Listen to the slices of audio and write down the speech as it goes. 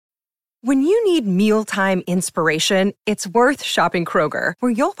When you need mealtime inspiration, it's worth shopping Kroger,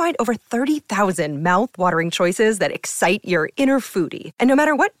 where you'll find over 30,000 mouth-watering choices that excite your inner foodie. And no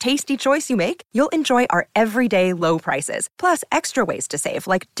matter what tasty choice you make, you'll enjoy our everyday low prices, plus extra ways to save,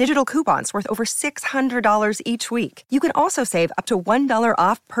 like digital coupons worth over $600 each week. You can also save up to $1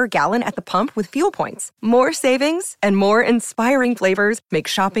 off per gallon at the pump with fuel points. More savings and more inspiring flavors make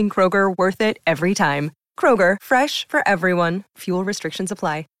shopping Kroger worth it every time. Kroger, fresh for everyone. Fuel restrictions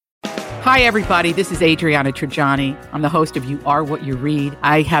apply. Hi, everybody. This is Adriana Trajani. I'm the host of You Are What You Read.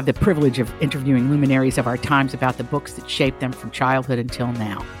 I have the privilege of interviewing luminaries of our times about the books that shaped them from childhood until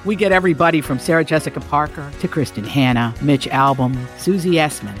now. We get everybody from Sarah Jessica Parker to Kristen Hanna, Mitch Albom, Susie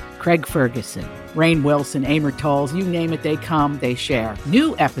Essman, Craig Ferguson, Rainn Wilson, Amor Tolls, you name it, they come, they share.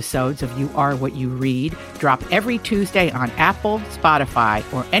 New episodes of You Are What You Read drop every Tuesday on Apple, Spotify,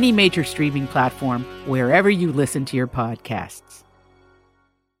 or any major streaming platform wherever you listen to your podcasts.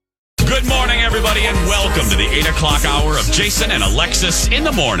 Good morning, everybody, and welcome to the 8 o'clock hour of Jason and Alexis in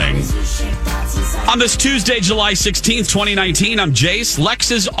the morning. On this Tuesday, July 16th, 2019, I'm Jace.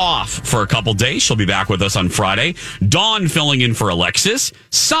 Lex is off for a couple days. She'll be back with us on Friday. Dawn filling in for Alexis.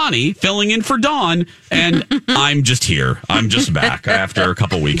 Sonny filling in for Dawn. And I'm just here. I'm just back after a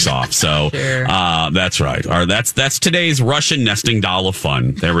couple weeks off. So that's right. That's today's Russian nesting doll of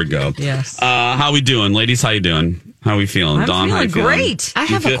fun. There we go. Yes. How we doing? Ladies, how you doing? How we feeling? I'm Dawn, feeling how you feeling? great. I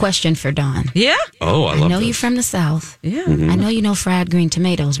have a question for Dawn. Yeah? Oh, I I love know this. you're from the South. Yeah. I know you know fried green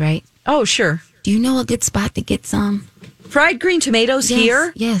tomatoes, right? Oh, sure. Do you know a good spot to get some? Fried green tomatoes Yes,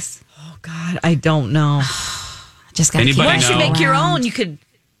 here? Yes. Oh, God, I don't know. I just got Anybody Why know? don't you make your own? You could.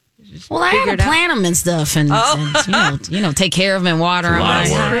 Well, I figure gotta it out. plant them and stuff, and, and take care of them and water them.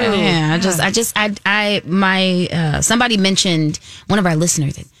 It's a lot of work. Yeah. Somebody mentioned, one of our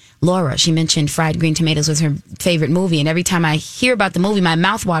listeners, Laura, she mentioned fried green tomatoes was her favorite movie, and every time I hear about the movie, my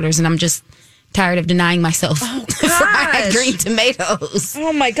mouth waters, and I'm just tired of denying myself fried green tomatoes.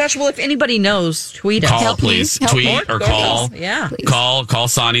 Oh, my gosh. Well, if anybody knows, tweet us. Call, Help me. please. Help Tweet me. or call. Yeah. Please. Call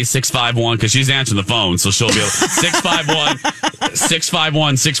Sonny 651 because she's answering the phone, so she'll be able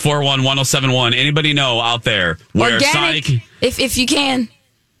 651-641-1071. Anybody know out there where Organic, Sonny? if you can.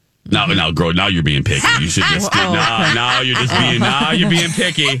 No, girl. Now you're being picky. You should just now you're just being you're being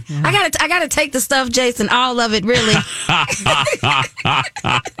picky. I gotta take the stuff, Jason, all of it, really.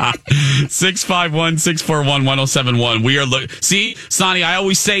 651-641-1071. We are see, Sonny, I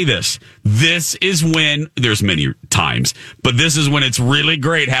always say this. This is when there's many times, but this is when it's really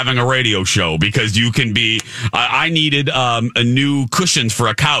great having a radio show because you can be. I needed a new cushions for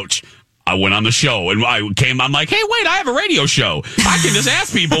a couch. I went on the show and I'm like, hey, wait, I have a radio show. I can just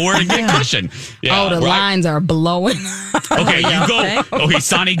ask people where to get cushion. Yeah, The lines are blowing. Okay, you go. Okay,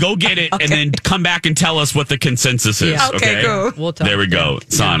 Sonny, go get it and then come back and tell us what the consensus is. Yeah. Okay, Cool. We'll talk. There we go.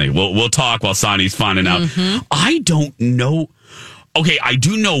 Sonny, we'll talk while Sonny's finding out. I don't know. Okay, I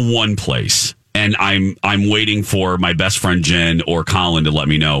do know one place and I'm waiting for my best friend Jen or Colin to let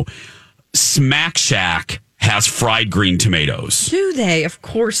me know. Smack Shack has fried green tomatoes. Do they? Of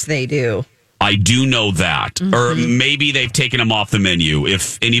course they do. I do know that. Or maybe they've taken them off the menu.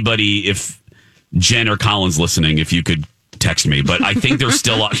 If Jen or Colin's listening, if you could text me. But I think they're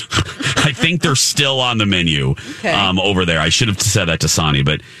still on I think they're still on the menu over there. I should have said that to Sonny.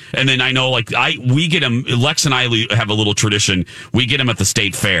 And then I know we get them, Lex and I have a little tradition. We get them at the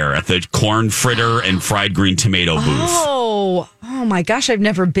state fair at the corn fritter and fried green tomato booth. Oh my gosh, I've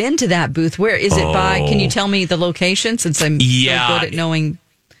never been to that booth. Where is it by? Can you tell me the location since I'm so good at knowing?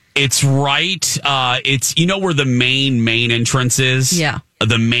 It's right. It's where the main entrance is. Yeah.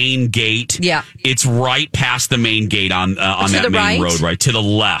 The main gate. Yeah. It's right past the main gate on that main road, right to the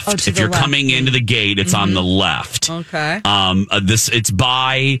left. Oh, if you're coming into the gate, it's on the left. Okay. It's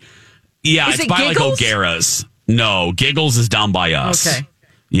by it's by Giggles? like O'Gara's. No, Giggles is down by us. Okay.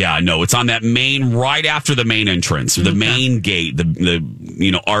 Yeah, no, it's on that main, right after the main entrance, the main gate,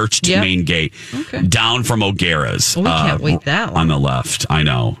 the arched main gate, down from O'Gara's. Well, we can't wait that long. On the left. I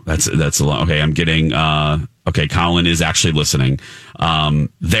know. That's a lot. Okay, I'm getting, Colin is actually listening.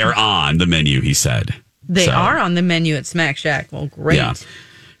 They're on the menu, he said. They are on the menu at Smack Shack. Well, great. Yeah.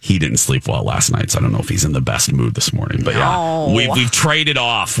 He didn't sleep well last night, so I don't know if he's in the best mood this morning. But we've traded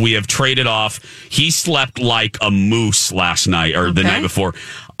off. We have traded off. He slept like a moose last night or the night before.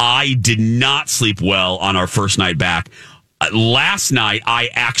 I did not sleep well on our first night back. Last night, I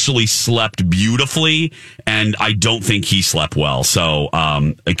actually slept beautifully, and I don't think he slept well. So,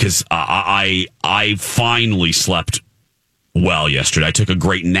 because I finally slept well yesterday. I took a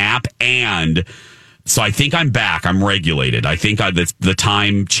great nap, and so I think I'm back. I'm regulated. I think the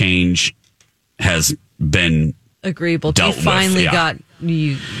time change has been agreeable. dealt You finally with, got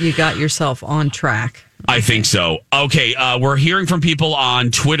you got yourself on track. I think so. Okay, we're hearing from people on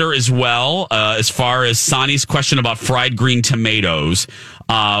Twitter as well. As far as Sonny's question about fried green tomatoes,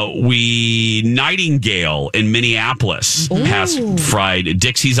 Nightingale in Minneapolis has fried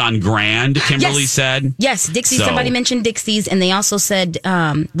Dixie's on Grand. Kimberly said yes. Dixie. Somebody mentioned Dixie's, and they also said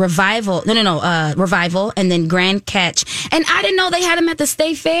Revival. Revival, and then Grand Catch. And I didn't know they had them at the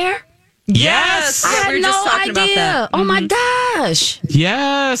State Fair. Yes, I had no idea. Oh my gosh.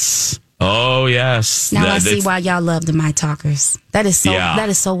 Yes. Oh yes. Now I see why y'all love the My Talkers. That is so. Yeah. That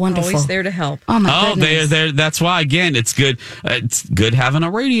is so wonderful. Always there to help. Oh my goodness. They're that's why again it's good. It's good having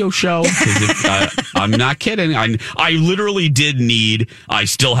a radio show. I'm not kidding. I literally did need. I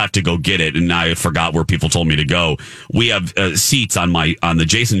still have to go get it, and I forgot where people told me to go. We have seats on the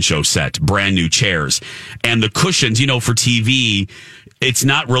Jason Show set, brand new chairs, and the cushions. You know, for TV. It's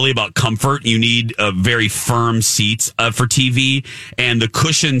not really about comfort. You need very firm seats for TV, and the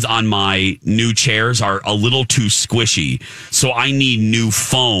cushions on my new chairs are a little too squishy. So I need new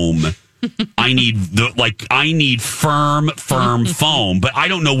foam. I need firm foam, but I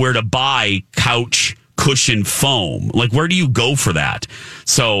don't know where to buy couch cushion foam. Like, where do you go for that?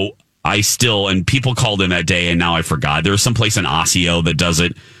 So and people called in that day, and now I forgot. There's some place in Osseo that does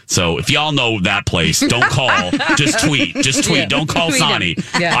it. So if y'all know that place, don't call. Just tweet. Yeah. Don't call Sonny.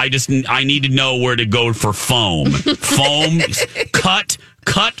 Yeah. I need to know where to go for foam. Cut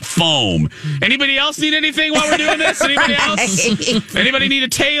foam. Anybody else need anything while we're doing this? Anybody else? Anybody need a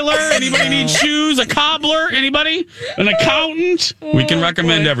tailor? Anybody need shoes? A cobbler? Anybody? An accountant? We can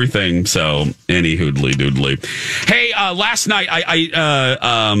recommend everything. So any hoodly doodly. Hey, last night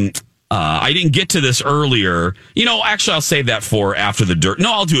I didn't get to this earlier. You know, actually, I'll save that for after the dirt.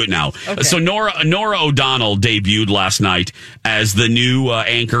 No, I'll do it now. Okay. So Nora O'Donnell debuted last night as the new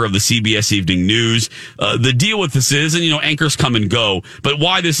anchor of the CBS Evening News. The deal with this is, and anchors come and go, but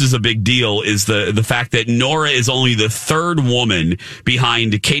why this is a big deal is the fact that Nora is only the third woman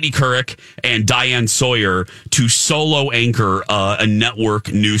behind Katie Couric and Diane Sawyer to solo anchor a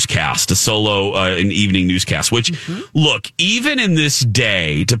network newscast, an evening newscast. Which, look, even in this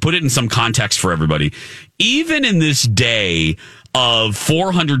day, to put it in some context for everybody, even in this day of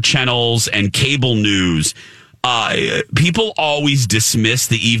 400 channels and cable news, people always dismiss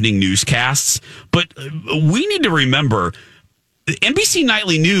the evening newscasts, but we need to remember NBC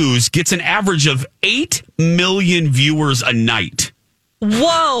Nightly News gets an average of 8 million viewers a night.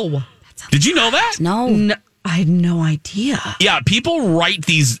 Whoa. Did you know that? No. I had no idea. Yeah, people write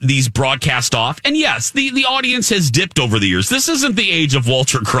these broadcasts off. And yes, the audience has dipped over the years. This isn't the age of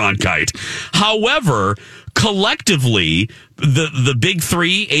Walter Cronkite. However, collectively, the big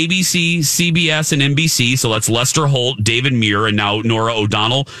three, ABC, CBS, and NBC, so that's Lester Holt, David Muir, and now Nora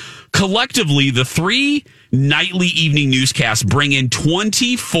O'Donnell, collectively, the three nightly evening newscasts bring in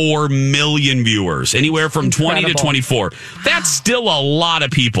 24 million viewers, anywhere from Incredible. 20 to 24. That's still a lot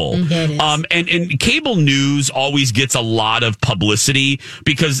of people. And cable news always gets a lot of publicity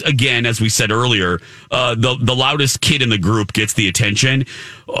because, again, as we said earlier, the loudest kid in the group gets the attention.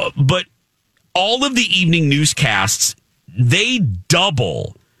 But all of the evening newscasts, they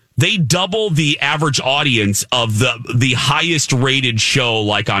double the average audience of the highest rated show,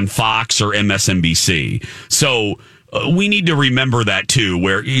 like on Fox or MSNBC. So we need to remember that too,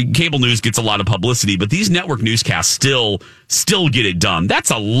 where cable news gets a lot of publicity, but these network newscasts still get it done. That's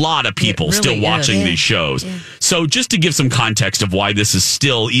a lot of people really still watching these shows. Yeah. So just to give some context of why this is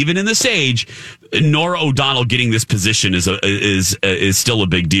still, even in this age, Nora O'Donnell getting this position is still a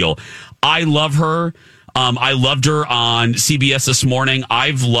big deal. I love her. I loved her on CBS this morning.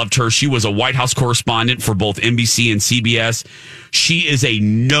 I've loved her. She was a White House correspondent for both NBC and CBS. She is a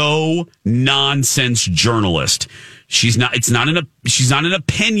no-nonsense journalist. She's not an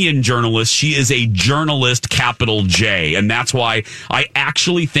opinion journalist. She is a journalist, capital J. And that's why I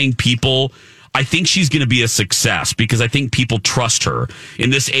actually think I think she's going to be a success because I think people trust her in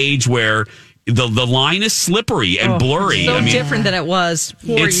this age where the line is slippery and blurry. So different than it was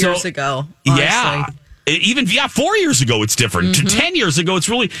 4 years ago. Honestly. Yeah. Even 4 years ago, it's different. 10 years ago, it's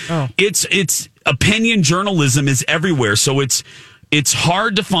really it's opinion journalism is everywhere. So it's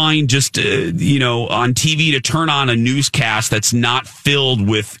hard to find just on TV to turn on a newscast that's not filled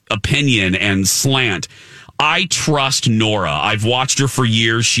with opinion and slant. I trust Nora. I've watched her for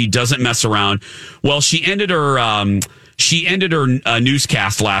years. She doesn't mess around. Well, she ended her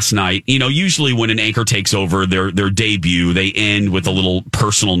newscast last night. Usually when an anchor takes over their debut, they end with a little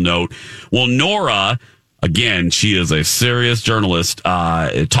personal note. Well, Nora Again, she is a serious journalist.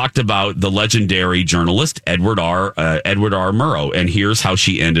 Talked about the legendary journalist Edward R. Murrow, and here's how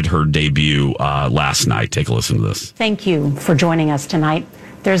she ended her debut last night. Take a listen to this. Thank you for joining us tonight.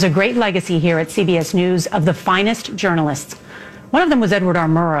 There's a great legacy here at CBS News of the finest journalists. One of them was Edward R.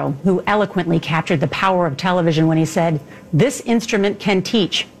 Murrow, who eloquently captured the power of television when he said, "This instrument can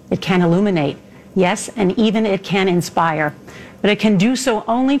teach, it can illuminate, yes, and even it can inspire. But it can do so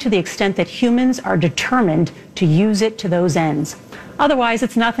only to the extent that humans are determined to use it to those ends. Otherwise,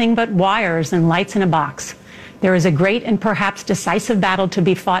 it's nothing but wires and lights in a box. There is a great and perhaps decisive battle to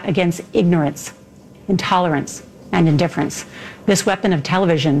be fought against ignorance, intolerance, and indifference. This weapon of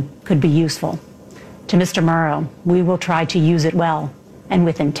television could be useful. To Mr. Murrow, we will try to use it well and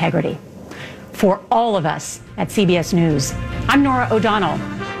with integrity." For all of us at CBS News, I'm Nora O'Donnell.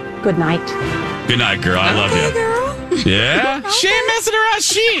 Good night. Good night, girl. I love you. Girl. Yeah, she ain't messing around.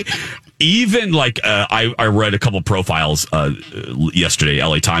 She even I read a couple profiles yesterday.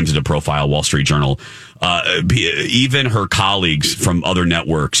 LA Times did a profile, Wall Street Journal. Even her colleagues from other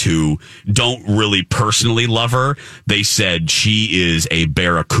networks who don't really personally love her, they said she is a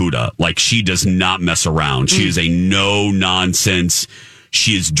barracuda. Like, she does not mess around. She is a no nonsense.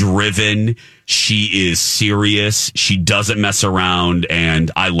 She is driven. She is serious. She doesn't mess around,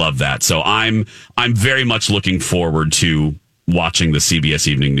 and I love that. So I'm very much looking forward to watching the CBS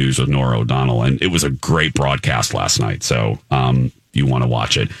Evening News with Nora O'Donnell, and it was a great broadcast last night. So you want to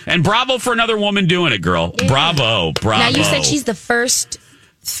watch it, and bravo for another woman doing it, girl. Yeah. Bravo. Now you said she's the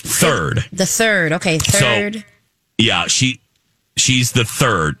third. The third. Okay, third. So, yeah, she's the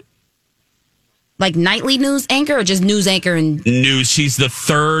third. Like nightly news anchor or just news anchor and news? She's the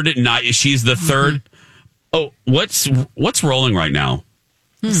third night. She's the third. Oh, what's rolling right now?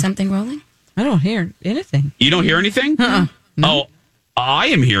 Is something rolling? I don't hear anything. You don't hear anything? No. Oh, I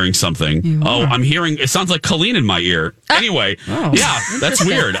am hearing something. I'm hearing. It sounds like Colleen in my ear. Anyway, yeah, that's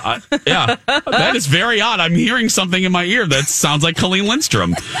weird. Yeah, that is very odd. I'm hearing something in my ear that sounds like Colleen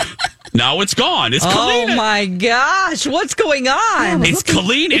Lindstrom. Now it's gone. It's Colleen. Oh my gosh, what's going on? It's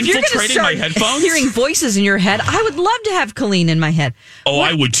Colleen infiltrating my headphones. Hearing voices in your head. I would love to have Colleen in my head. Oh,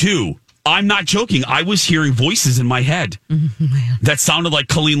 what? I would too. I'm not joking. I was hearing voices in my head that sounded like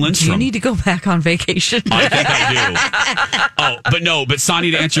Colleen Lindstrom. Do you need to go back on vacation? I think I do. But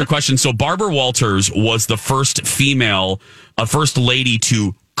Sonny, to answer your question, so Barbara Walters was the first first lady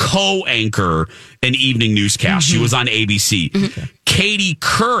to co-anchor an evening newscast. She was on ABC. Okay. Katie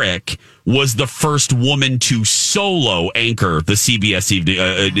Couric was the first woman to solo anchor the CBS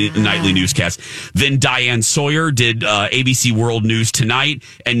nightly newscast. Then Diane Sawyer did ABC World News Tonight,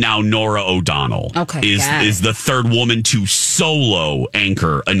 and now Nora O'Donnell is the third woman to solo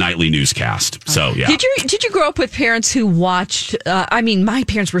anchor a nightly newscast. Okay. So yeah. Did you grow up with parents who watched? My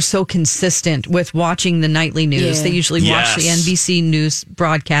parents were so consistent with watching the nightly news. Yeah. They usually watched the NBC News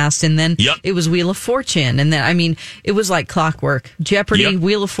broadcast, and then it was Wheel of Fortune, and then it was like clockwork. Jeopardy,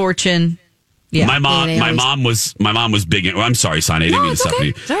 Wheel of Fortune. Yeah. My mom was big. I'm sorry, Sonny. I didn't mean to stop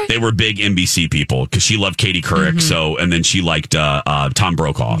you. They were big NBC people because she loved Katie Couric. So, and then she liked Tom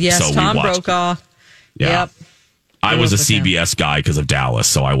Brokaw. Yes, so Tom Brokaw. Yeah. Yep. I was a CBS guy because of Dallas,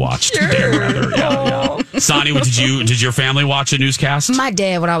 so I watched Dan Rather. Yeah. Sonny, did your family watch a newscast? My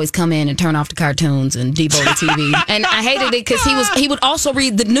dad would always come in and turn off the cartoons and debo the TV, and I hated it because he would also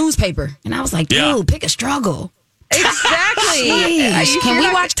read the newspaper, and I was like, dude, pick a struggle. Exactly. Can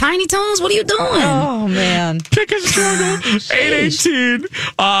we watch Tiny Toons? What are you doing? Oh, man. Pick a struggle. 818.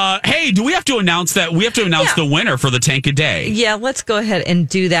 Hey, do we have to announce that? We have to announce the winner for the Tank a Day. Yeah, let's go ahead and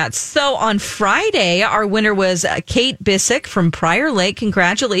do that. So on Friday, our winner was Kate Bissick from Prior Lake.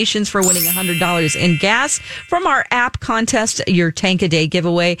 Congratulations for winning $100 in gas from our app contest, your Tank a Day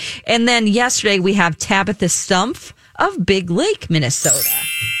giveaway. And then yesterday, we have Tabitha Stumpf of Big Lake, Minnesota.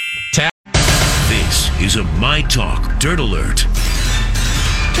 This is a My Talk Dirt Alert.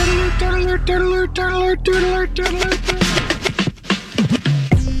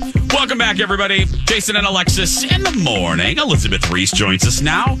 Welcome back, everybody. Jason and Alexis in the morning. Elizabeth Reese joins us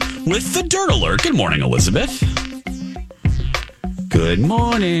now with the Dirt Alert. Good morning, Elizabeth. Good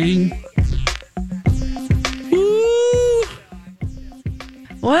morning. Ooh.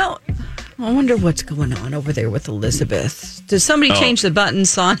 Well, I wonder what's going on over there with Elizabeth. Does somebody change the button,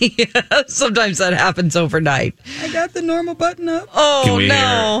 Sonny? Sometimes that happens overnight. I got the normal button up. Oh, can we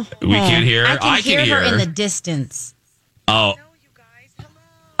no. Hear? We can't hear her. I can hear her in the distance. Oh.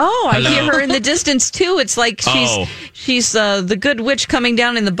 Oh, I Hello? hear her in the distance too. It's like she's the good witch coming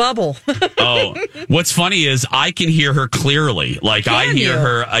down in the bubble. Oh, what's funny is I can hear her clearly. Like I hear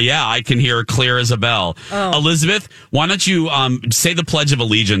her. I can hear her clear as a bell. Oh. Elizabeth, why don't you say the Pledge of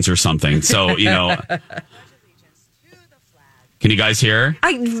Allegiance or something? So you know. Can you guys hear?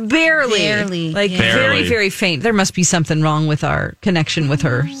 I barely, very, very faint. There must be something wrong with our connection with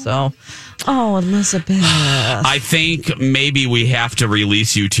her. So, Elizabeth, I think maybe we have to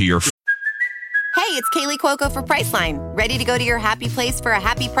release you to your. Hey, it's Kaylee Cuoco for Priceline. Ready to go to your happy place for a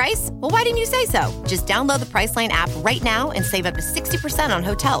happy price? Well, why didn't you say so? Just download the Priceline app right now and save up to 60% on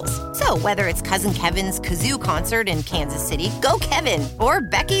hotels. So whether it's Cousin Kevin's Kazoo Concert in Kansas City, go Kevin, or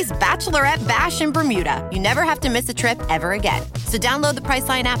Becky's Bachelorette Bash in Bermuda, you never have to miss a trip ever again. So download the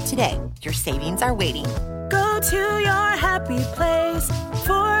Priceline app today. Your savings are waiting. Go to your happy place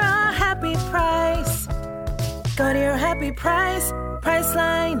for a happy price. Go to your happy price,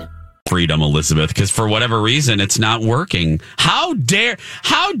 Priceline. Freedom, Elizabeth, because for whatever reason it's not working. How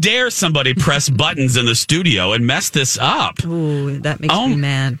dare somebody press buttons in the studio and mess this up? Ooh, that makes me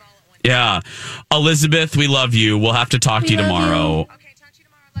mad. Yeah. Elizabeth, we love you. We'll have to talk to you tomorrow.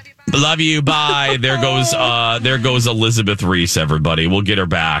 Love you. Bye. There goes Elizabeth Reese, everybody. We'll get her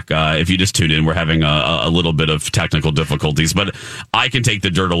back. If you just tuned in, we're having a little bit of technical difficulties, but I can take the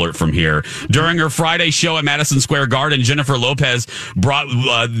dirt alert from here. During her Friday show at Madison Square Garden, Jennifer Lopez brought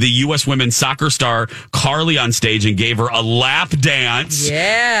the U.S. women's soccer star Carly on stage and gave her a lap dance.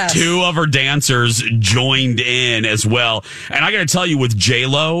 Yes. 2 of her dancers joined in as well. And I got to tell you, with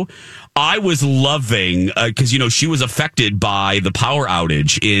J-Lo, I was loving because she was affected by the power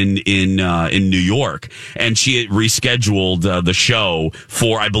outage in New York, and she had rescheduled the show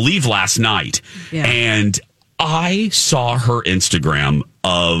for, I believe, last night. Yeah. And I saw her Instagram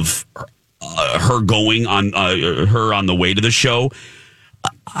of her going on her on the way to the show.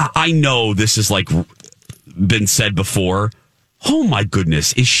 I know this has been said before. Oh my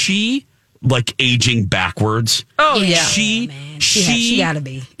goodness, is she like aging backwards? Oh yeah, she gotta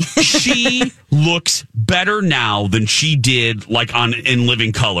be. She looks better now than she did in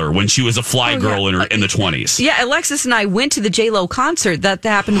Living Color when she was a fly girl in the 20s. Yeah, Alexis and I went to the J-Lo concert that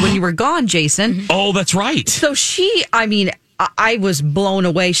happened when you were gone, Jason. Oh, that's right. So I was blown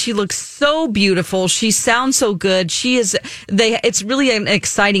away. She looks so beautiful. She sounds so good. It's really an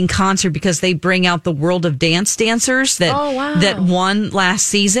exciting concert because they bring out the World of Dance dancers that won last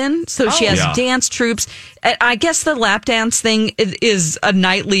season. So she has dance troops. I guess the lap dance thing is a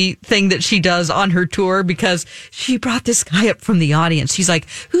nightly thing that she does on her tour because she brought this guy up from the audience. She's like,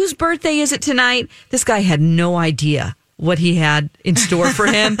 whose birthday is it tonight? This guy had no idea what he had in store for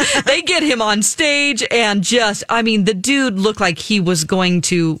him. They get him on stage and the dude looked like he was going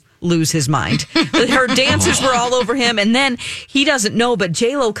to lose his mind. Her dancers were all over him, and then he doesn't know, but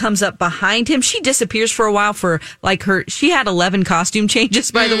J-Lo comes up behind him. She disappears for a while she had 11 costume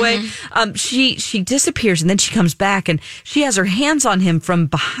changes, by the way. She disappears, and then she comes back, and she has her hands on him from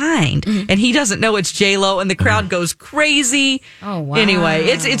behind, and he doesn't know it's J-Lo, and the crowd goes crazy. Oh, wow. Anyway,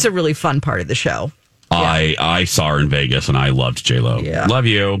 it's a really fun part of the show. I saw her in Vegas and I loved J-Lo. Yeah. Love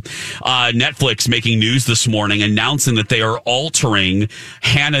you. Netflix making news this morning announcing that they are altering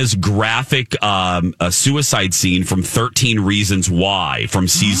Hannah's graphic suicide scene from 13 Reasons Why from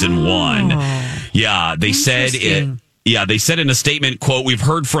season 1. Yeah, they said it. Yeah, they said in a statement, quote, "We've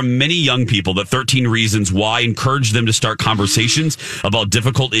heard from many young people that 13 Reasons Why encourage them to start conversations about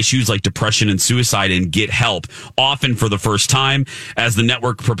difficult issues like depression and suicide and get help, often for the first time. As the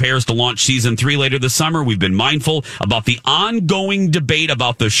network prepares to launch season 3 later this summer, we've been mindful about the ongoing debate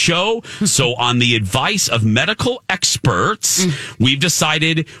about the show. So on the advice of medical experts, we've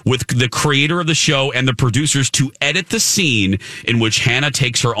decided with the creator of the show and the producers to edit the scene in which Hannah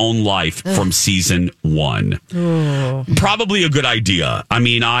takes her own life from season 1. Probably a good idea. I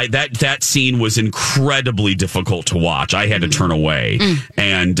mean, that scene was incredibly difficult to watch. I had to turn away,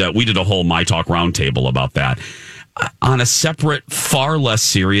 and we did a whole My Talk roundtable about that. On a separate, far less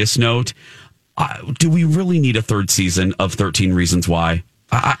serious note, do we really need a 3rd season of 13 Reasons Why?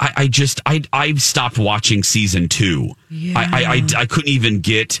 I stopped watching season 2. Yeah. I couldn't even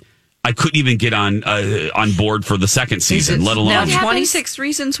get on board for the 2nd season, let alone now 26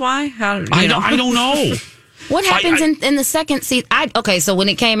 Reasons Why. I don't know. What happens in the 2nd season? So when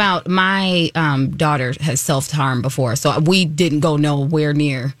it came out, my daughter has self-harmed before, so we didn't go nowhere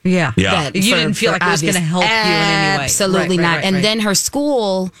near. Yeah. That you didn't feel like it was going to help you in any way. Absolutely not. Right. And then her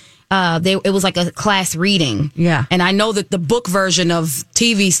school, it was like a class reading. Yeah. And I know that the book version of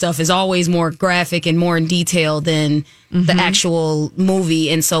TV stuff is always more graphic and more in detail than the actual movie.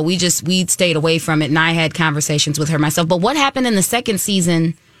 And so we stayed away from it, and I had conversations with her myself. But what happened in the 2nd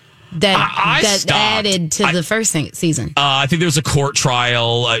season that added to the first season? I think there was a court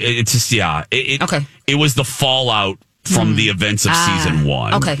trial. It's just It was the fallout from the events of season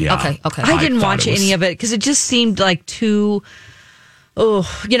 1. Okay. I didn't watch any of it because it just seemed like too.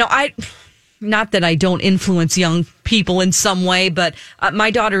 Not that I don't influence young people in some way, but my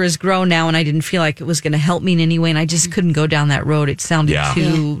daughter is grown now, and I didn't feel like it was going to help me in any way, and I just couldn't go down that road. It sounded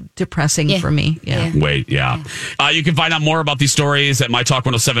too depressing for me. You can find out more about these stories at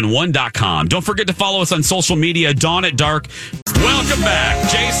mytalk1071.com. Don't forget to follow us on social media, Dawn at Dark. Welcome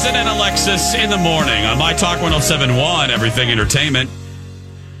back. Jason and Alexis in the morning on My Talk 1071, Everything Entertainment.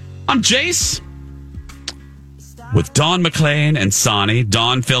 I'm Jace. With Dawn McClain and Sonny.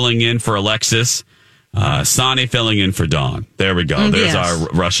 Dawn filling in for Alexis. Sonny filling in for Dawn. There we go. There's our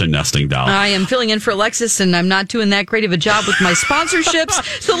Russian nesting doll. I am filling in for Alexis, and I'm not doing that great of a job with my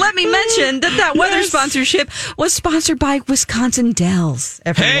sponsorships. So let me mention that weather sponsorship was sponsored by Wisconsin Dells.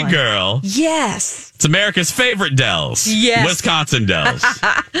 Everyone. Hey, girl. Yes. It's America's favorite Dells. Yes. Wisconsin Dells.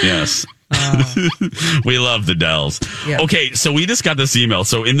 Yes. We love the Dells. Yep. Okay, so we just got this email.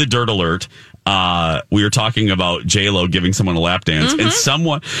 So in the Dirt Alert, we were talking about J-Lo giving someone a lap dance, and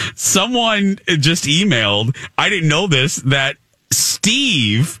someone just emailed, I didn't know this, that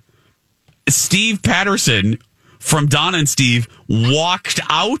Steve Patterson from Donna and Steve walked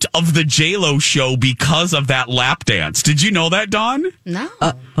out of the J-Lo show because of that lap dance. Did you know that, Dawn? No.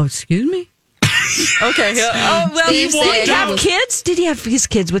 Excuse me? Okay. Did he have kids? Did he have his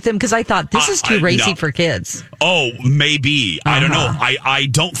kids with him? Because I thought this is too racy for kids. Oh, maybe. I don't know. I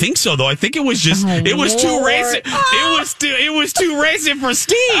don't think so, though. I think it was just it was too racy. It was too racy for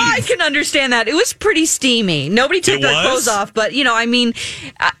Steve. I can understand that. It was pretty steamy. Nobody took their clothes off, but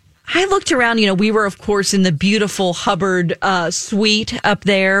I looked around, we were, of course, in the beautiful Hubbard suite up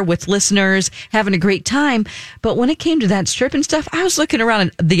there with listeners having a great time. But when it came to that strip and stuff, I was looking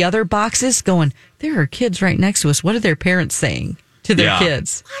around at the other boxes going, there are kids right next to us. What are their parents saying to their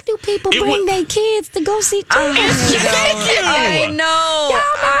kids? Why do people bring their kids to go see I know.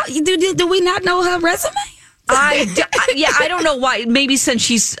 Do we not know her resume? I don't know why. Maybe since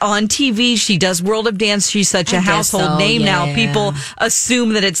she's on TV, she does World of Dance. She's such a household name now. People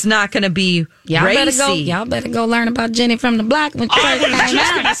assume that it's not going to be racy. Y'all better go learn about Jenny from the Block when she first came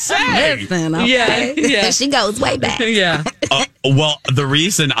out. Listen, okay? Yeah. She goes way back. Yeah. Well, the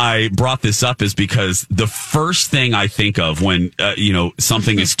reason I brought this up is because the first thing I think of when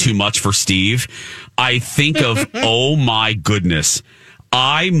something is too much for Steve, I think of oh my goodness.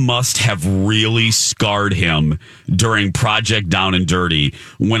 I must have really scarred him during Project Down and Dirty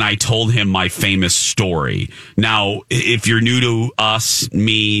when I told him my famous story. Now, if you're new to us,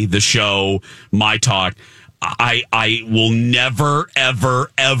 me, the show, My Talk, I will never, ever,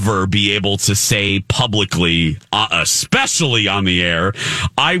 ever be able to say publicly, especially on the air,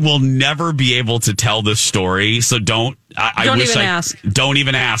 I will never be able to tell this story. So don't ask. Don't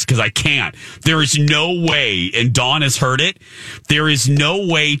even ask because I can't. There is no way, and Dawn has heard it, there is no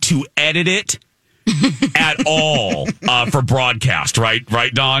way to edit it at all for broadcast, right,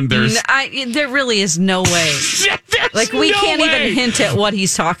 Dawn? There really is no way. We can't even hint at what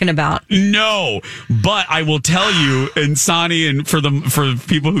he's talking about. No, but I will tell you, and Sonny, and for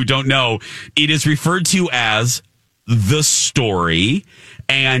people who don't know, it is referred to as the story.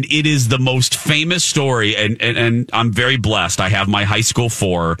 And it is the most famous story, and I'm very blessed. I have my high school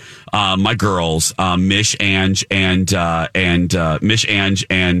four, my girls, Mish, Ange, and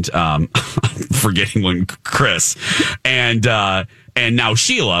forgetting one, Chris, and now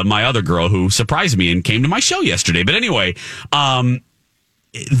Sheila, my other girl, who surprised me and came to my show yesterday. But anyway,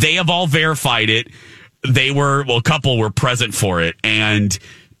 they have all verified it. A couple were present for it, and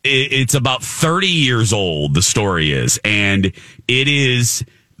it's about 30 years old, the story is, and it is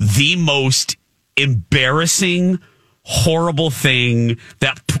the most embarrassing, horrible thing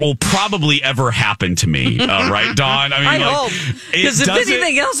that will probably ever happen to me. Right, Dawn? I hope. Because if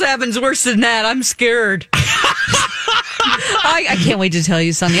anything else happens worse than that, I'm scared. I can't wait to tell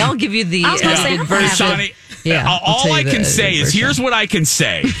you, Sonny. I'll give you the version. Sonny, all I can say is, here's what I can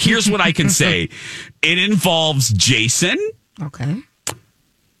say. It involves Jason. Okay.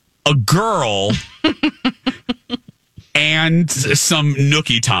 A girl and some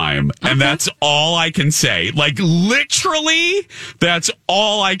nookie time. And that's all I can say. Literally, that's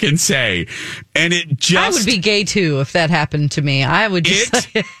all I can say. And it just... I would be gay, too, if that happened to me. I would just...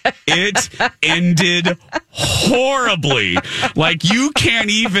 It ended horribly. You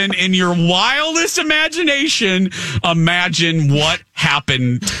can't even, in your wildest imagination, imagine what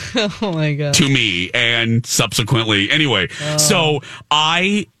happened to me and subsequently. Anyway, so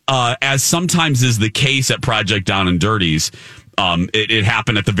I... as sometimes is the case at Project Down and Dirties, It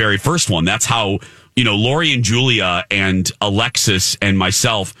happened at the very first one. That's how, Lori and Julia and Alexis and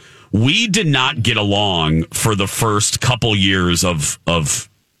myself, we did not get along for the first couple years of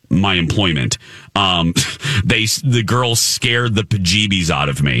my employment. The girls scared the bejeebies out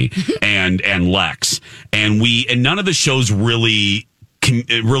of me and Lex, and none of the shows really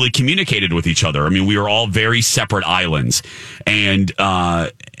communicated with each other. I mean, we were all very separate islands, and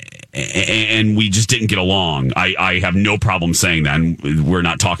we just didn't get along. I have no problem saying that. And we're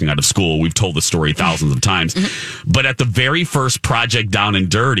not talking out of school. We've told the story thousands of times. But at the very first Project Down and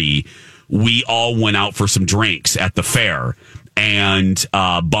Dirty, we all went out for some drinks at the fair and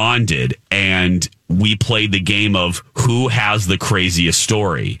bonded, and we played the game of who has the craziest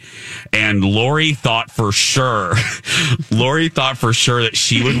story. And Lori thought for sure that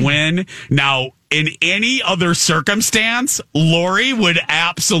she would win. Now, in any other circumstance, Lori would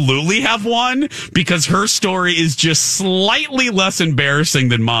absolutely have won because her story is just slightly less embarrassing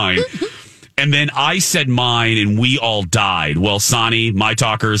than mine. And then I said mine, and we all died. Well, Sonny, my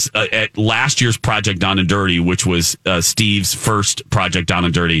talkers, at last year's Project Down and Dirty, which was Steve's first Project Down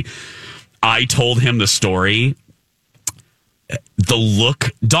and Dirty, I told him the story. The look,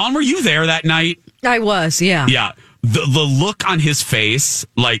 Dawn, were you there that night? I was, yeah. Yeah. The look on his face,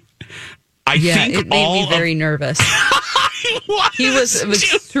 like, I think it made me very nervous. He was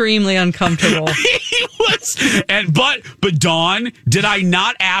extremely uncomfortable. He was, but Dawn, did I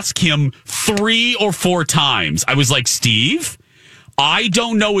not ask him 3 or 4 times? I was like, Steve, I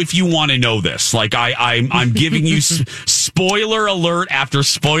don't know if you want to know this. Like, I'm giving you spoiler alert after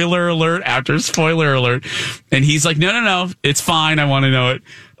spoiler alert after spoiler alert, and he's like, no, it's fine. I want to know it.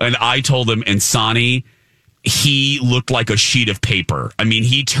 And I told him, and Sonny, he looked like a sheet of paper. I mean,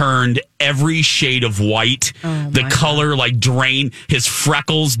 he turned every shade of white. The color like drained. His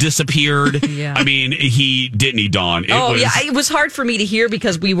freckles disappeared. Yeah. I mean, didn't he, Dawn? It was hard for me to hear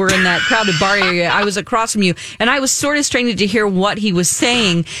because we were in that crowded bar area. I was across from you, and I was sort of straining to hear what he was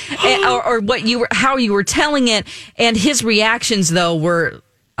saying, or how you were telling it. And his reactions, though, were.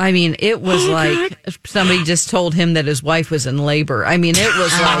 I mean, it was like somebody just told him that his wife was in labor. I mean, it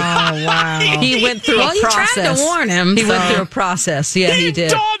was like, oh, wow. He went through a process. You tried to warn him. He went through a process. Yeah, he did.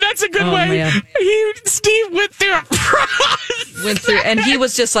 Dawn, that's a good way. Man. Steve went through a process. And he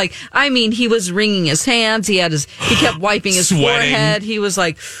was just like, I mean, he was wringing his hands. He kept wiping his forehead. He was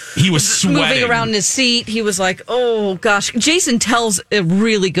like, he was sweating, moving around in his seat. He was like, oh gosh. Jason tells a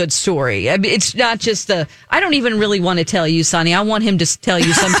really good story. I mean, it's not just I don't even really want to tell you, Sonny. I want him to tell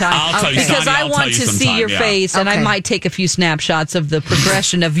you sometime. I'll tell you, because Sonny, I want to see your face, and I might take a few snapshots of the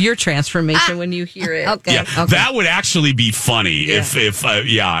progression of your transformation when you hear it. Okay. That would actually be funny if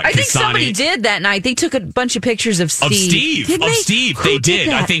I think somebody did that night. They took a bunch of pictures of Steve. They did.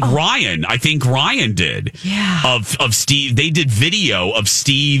 I think Ryan did. Yeah. Of Steve. They did video of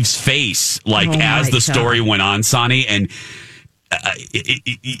Steve's face, as the story went on, Sonny, and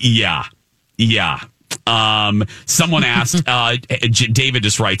yeah. Someone asked, David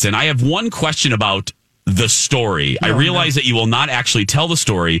just writes in, I have one question about the story. I realize that you will not actually tell the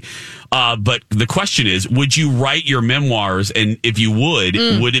story, but the question is, would you write your memoirs? And if you would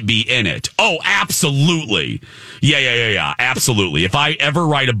it be in it? Oh, absolutely. Yeah. Absolutely. If I ever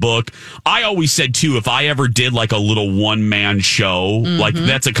write a book, I always said too, if I ever did like a little one-man show, like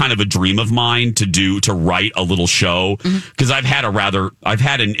that's a kind of a dream of mine to write a little show. Because I've had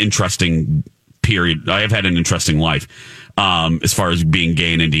an interesting period. I have had an interesting life. As far as being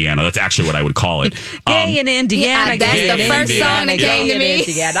gay in Indiana, that's actually what I would call it. Gay in Indiana. That's the first song that came to me.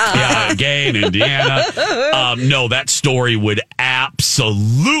 Yeah, gay in Indiana. No, that story would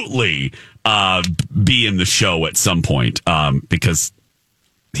absolutely be in the show at some point because,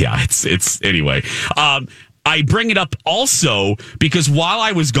 it's anyway. I bring it up also because while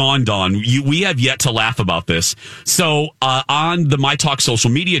I was gone, Dawn, we have yet to laugh about this. So on the My Talk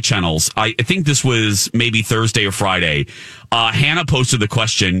social media channels, I think this was maybe Thursday or Friday, Hannah posted the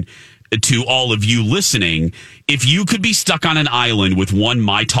question to all of you listening. If you could be stuck on an island with one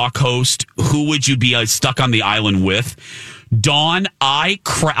My Talk host, who would you be stuck on the island with? Dawn,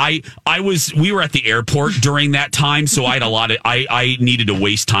 we were at the airport during that time, so I had I needed to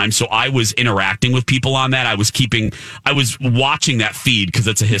waste time, so I was interacting with people on that. I was watching that feed because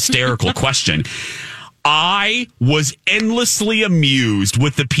it's a hysterical question. I was endlessly amused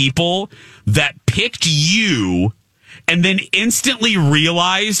with the people that picked you and then instantly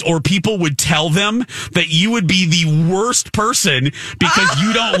realized, or people would tell them that you would be the worst person because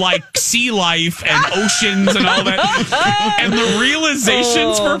you don't like sea life and oceans and all that. And the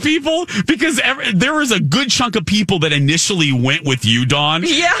realizations for people, because there was a good chunk of people that initially went with you, Dawn.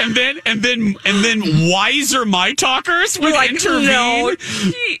 Yeah. And then wiser my talkers would intervene. No.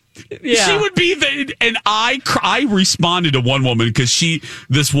 She would be and I responded to one woman because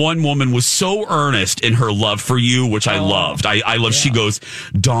this one woman was so earnest in her love for you, which I loved. I love. She goes,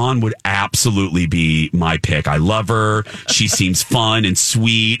 Dawn would absolutely be my pick. I love her. She seems fun and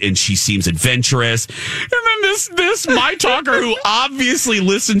sweet, and she seems adventurous. And then this my talker, who obviously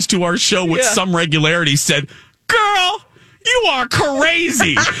listens to our show with some regularity, said, "Girl, you are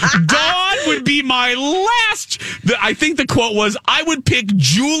crazy. Dawn would be my last." I think the quote was, "I would pick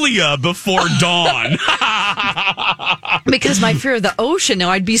Julia before Dawn." Because my fear of the ocean, no,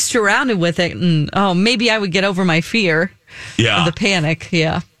 I'd be surrounded with it. And, maybe I would get over my fear. Yeah. The panic.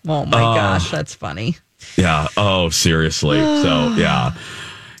 Yeah. Oh, my gosh. That's funny. Yeah. Oh, seriously. So, yeah.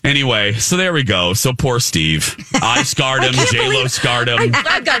 Anyway, so there we go. So poor Steve. I scarred him. J-Lo scarred him.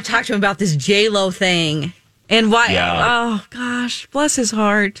 I've got to talk to him about this J-Lo thing. And why? Yeah. Oh, gosh. Bless his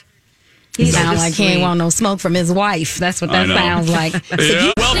heart. He sounds like he ain't want no smoke from his wife. That's what that sounds like.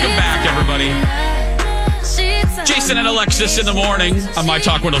 Yeah. Welcome back, everybody. Jason and Alexis in the morning on My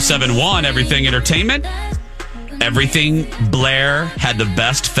Talk 107.1, Everything Entertainment. Everything Blair had the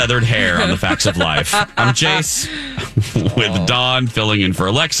best feathered hair on the Facts of Life. I'm Jace with Dawn filling in for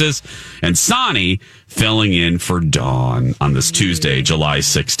Alexis and Sonny filling in for Dawn on this Tuesday, July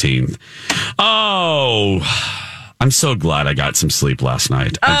 16th. Oh, I'm so glad I got some sleep last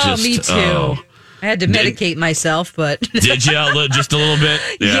night. Me too. I had to medicate myself, but... Did you? Just a little bit?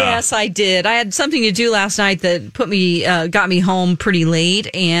 Yeah. Yes, I did. I had something to do last night that got me home pretty late,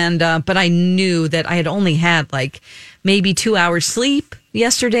 and but I knew that I had only had like maybe 2 hours sleep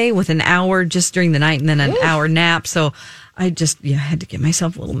yesterday with an hour just during the night and then an hour nap. So I just had to give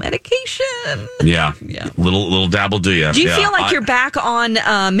myself a little medication. Yeah. Little dabble, do you? Do you feel like you're back on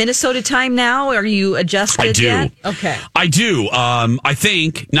Minnesota time now? Are you adjusted I do. Yet? Okay. I do. I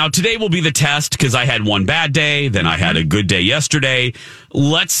think now today will be the test because I had one bad day, then I had a good day yesterday.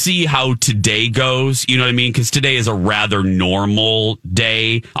 Let's see how today goes. You know what I mean? Because today is a rather normal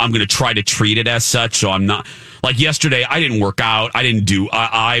day. I'm going to try to treat it as such. So I'm not like yesterday. I didn't work out. I didn't do.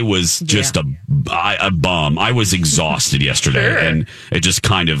 I was just a bum. I was exhausted yesterday, and it just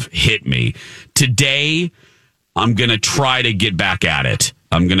kind of hit me. Today, I'm going to try to get back at it.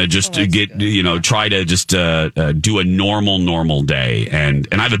 I'm going to just try to just do a normal day, and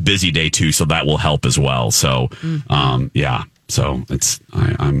I have a busy day too, so that will help as well. So, So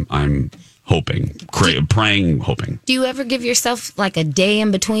I'm hoping, praying, hoping. Do you ever give yourself like a day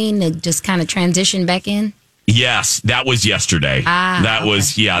in between to just kind of transition back in? Yes, that was yesterday. That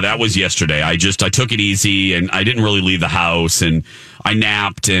was yesterday. I took it easy and I didn't really leave the house and I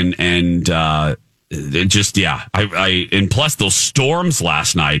napped and it just, and plus those storms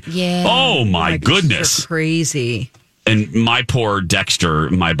last night. Yeah. Oh my goodness. Crazy. And my poor Dexter,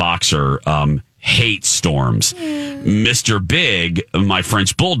 my boxer, hates storms. Mr. Big, my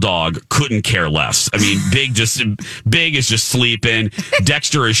French bulldog, couldn't care less. I mean, Big is just sleeping.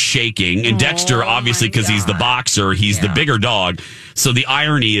 Dexter is shaking, and Dexter, obviously, because he's the boxer, he's the bigger dog. So the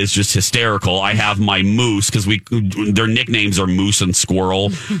irony is just hysterical. I have my Moose because their nicknames are Moose and Squirrel.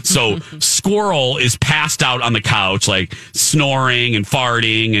 So Squirrel is passed out on the couch, like snoring and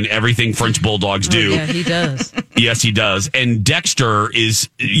farting and everything French bulldogs do. Yeah, he does. Yes, he does. And Dexter is,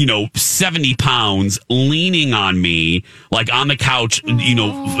 70 pounds, leaning on me, like on the couch,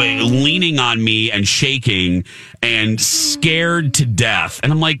 leaning on me and shaking and scared to death.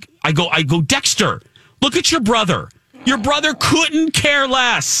 And I'm like, I go, Dexter, look at your brother. Your brother couldn't care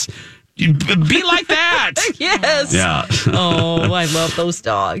less. Be like that. Yes. Yeah. Oh, I love those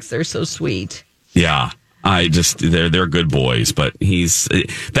dogs. They're so sweet. Yeah. They're good boys, but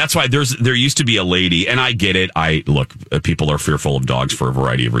that's why there used to be a lady, and I get it. People are fearful of dogs for a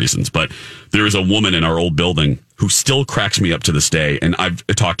variety of reasons, but there is a woman in our old building who still cracks me up to this day. And I've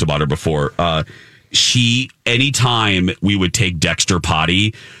talked about her before. Anytime we would take Dexter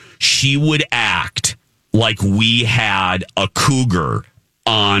potty, she would act like we had a cougar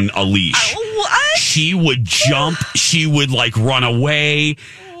on a leash. What? She would jump. She would run away.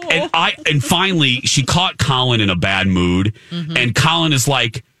 And finally, she caught Colin in a bad mood. Mm-hmm. And Colin is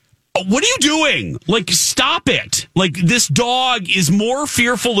like, what are you doing? Stop it. This dog is more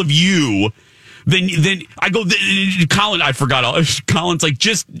fearful of you then I go, Colin, I forgot all. Colin's like,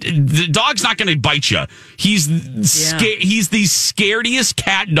 just, the dog's not going to bite you. He's he's the scariest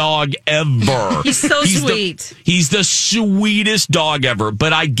cat dog ever. He's so sweet. He's the sweetest dog ever.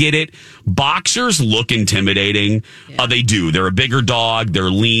 But I get it. Boxers look intimidating. They do. They're a bigger dog.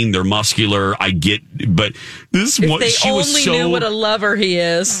 They're lean. They're muscular. I get, but this one, she was so. If they only knew what a lover he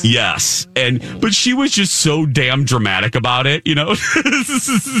is. Yes. But she was just so damn dramatic about it, you know?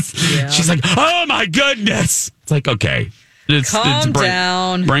 She's like, oh my goodness. It's like, okay. Calm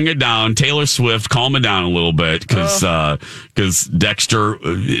down. Bring it down. Taylor Swift, calm it down a little bit because Dexter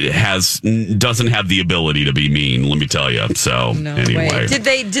doesn't have the ability to be mean, let me tell you. So anyway. Did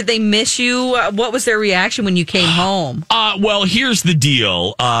they miss you? What was their reaction when you came home? Well, here's the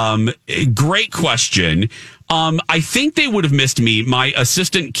deal. Great question. I think they would have missed me. My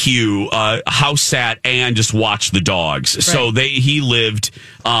assistant Q house sat and just watched the dogs. Right. So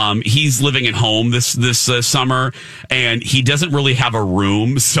he's living at home this summer, and he doesn't really have a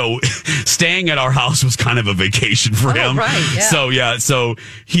room. So staying at our house was kind of a vacation for him. Right, yeah. So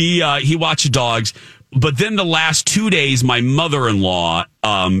he watched the dogs. But then the last 2 days, my mother-in-law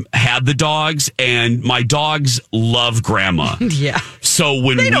had the dogs, and my dogs love Grandma. Yeah. So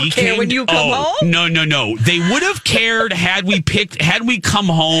when they don't care when you come home? No. They would have cared had we come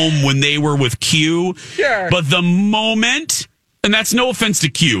home when they were with Q. Sure. But the moment, and that's no offense to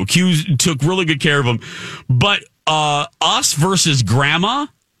Q. Q took really good care of them. But us versus Grandma,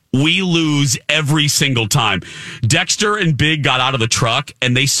 we lose every single time. Dexter and Big got out of the truck,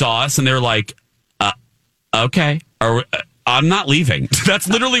 and they saw us, and they're like, okay. I'm not leaving. That's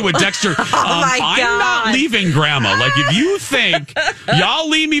literally what Dexter. I'm not leaving, Grandma. Like, if you think y'all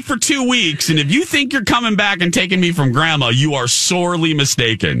leave me for 2 weeks, and if you think you're coming back and taking me from Grandma, you are sorely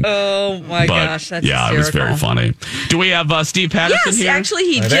mistaken. Oh my gosh, that's hysterical. It was very funny. Do we have Steve Patterson here? Yes, actually,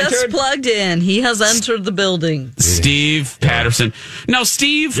 he just plugged in. He has entered the building. Steve Patterson. Now,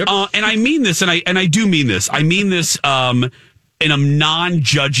 Steve, and I mean this, and I do mean this. I mean this. In a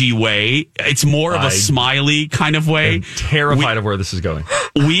non-judgy way. It's more of a smiley kind of way. I'm terrified of where this is going.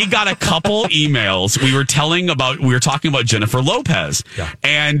 We got a couple emails. We were talking about Jennifer Lopez. Yeah.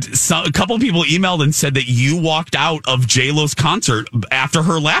 And a couple of people emailed and said that you walked out of J-Lo's concert after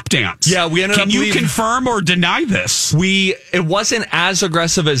her lap dance. Yeah, we ended up leaving. Can you confirm or deny this? It wasn't as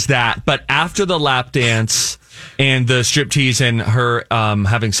aggressive as that, but after the lap dance and the striptease and her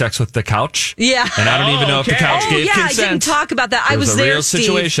having sex with the couch. Yeah. And I don't even know if the couch gave consent. I didn't talk about that. I was there, real Steve.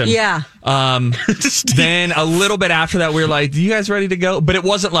 Situation. Yeah. Then a little bit after that, we were like, you guys ready to go? But it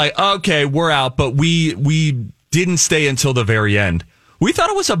wasn't like, okay, we're out. But we didn't stay until the very end. We thought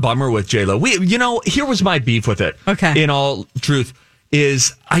it was a bummer with J-Lo. Here was my beef with it. Okay. In all truth.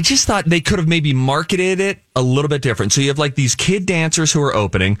 Is I just thought they could have maybe marketed it a little bit different. So you have like these kid dancers who are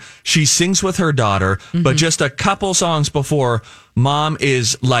opening. She sings with her daughter, but just a couple songs before, Mom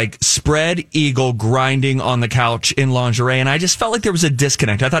is like spread eagle grinding on the couch in lingerie. And I just felt like there was a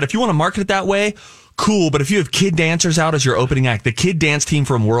disconnect. I thought if you want to market it that way, cool, but if you have kid dancers out as your opening act, the kid dance team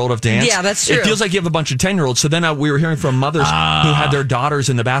from World of Dance, yeah, that's true. It feels like you have a bunch of 10-year-olds. So then we were hearing from mothers who had their daughters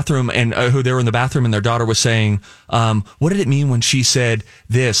in the bathroom and who they were in the bathroom, and their daughter was saying, what did it mean when she said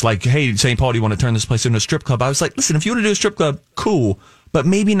this? Like, hey, St. Paul, do you want to turn this place into a strip club? I was like, listen, if you want to do a strip club, cool, but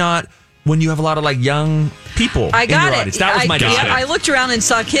maybe not when you have a lot of like young people in your audience. That was my disconnect. I looked around and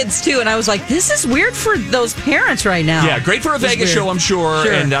saw kids too, and I was like, this is weird for those parents right now. Yeah, great for a Vegas show, I'm sure,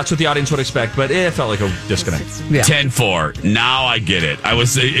 and that's what the audience would expect, but it felt like a disconnect. Yeah. 10-4. Now I get it.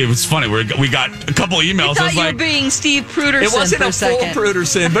 It was funny. We got a couple of emails. I thought you were being Steve Pruderson. It wasn't for a full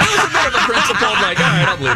Pruderson, but it was a bit of a principled, like, all right, I'll believe